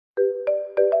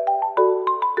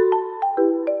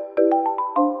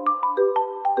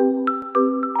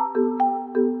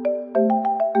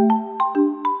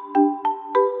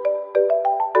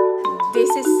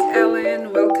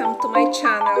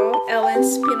channel,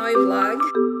 Ellen's Pinoy Vlog.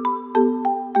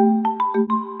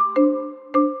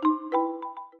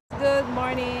 Good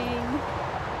morning.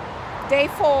 Day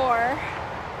 4.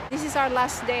 This is our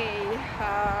last day.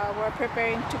 We're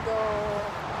preparing to go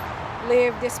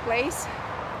leave this place.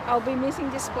 I'll be missing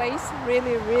this place.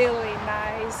 Really, really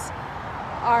nice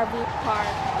RV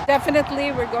park.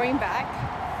 Definitely we're going back.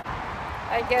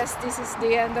 I guess this is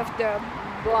the end of the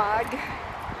vlog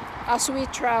as we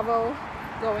travel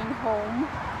going home.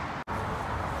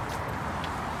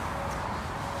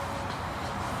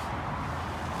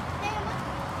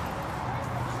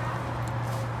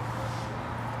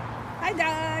 Hi,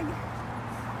 dog.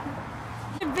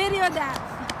 Video that.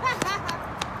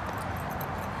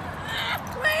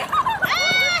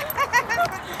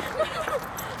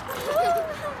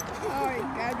 Oh my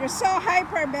God, you're so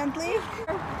hyper, Bentley.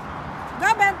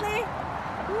 Go, Bentley.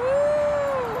 Woo.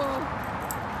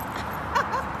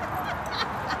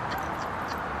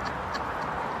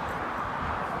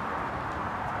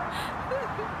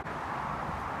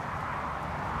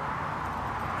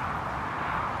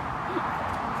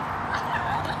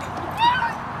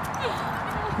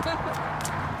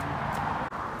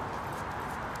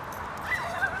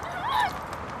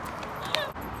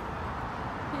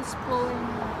 He's pulling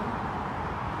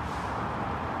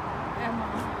Emma.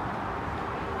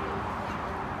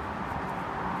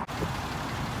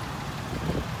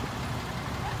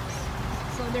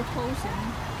 So they're posing.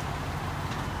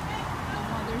 The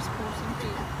mother's posing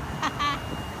too.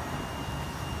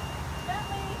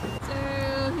 So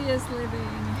he is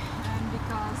leaving, and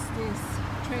because this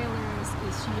trailer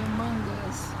is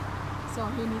humongous, so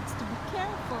he needs to be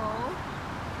careful.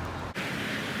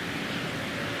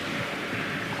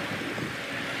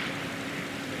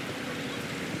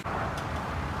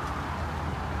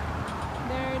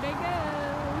 There they go.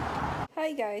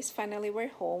 Hi guys, finally we're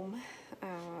home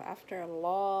after a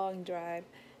long drive.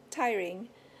 Tiring,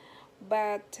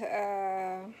 but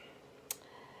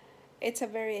it's a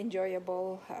very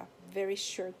enjoyable, very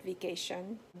short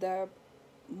vacation. The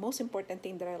most important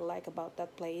thing that I like about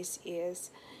that place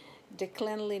is the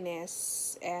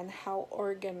cleanliness and how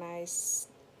organized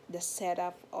the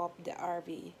setup of the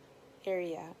RV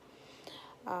area.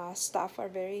 Staff are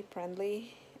very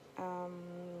friendly.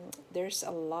 There's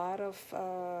a lot of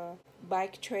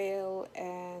bike trail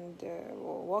and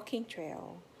walking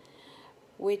trail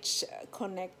which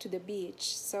connect to the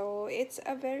beach, so it's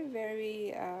a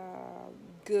very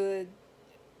good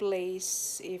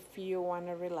place if you want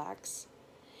to relax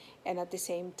and at the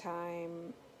same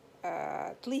time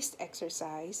at least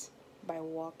exercise by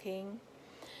walking.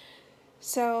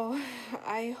 So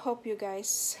I hope you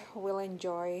guys will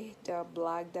enjoy the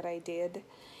vlog that I did.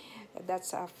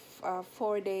 That's a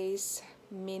 4 days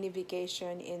mini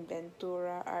vacation in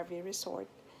Ventura RV Resort.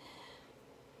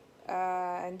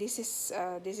 And this is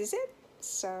it.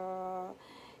 So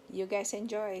you guys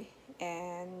enjoy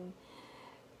and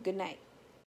good night.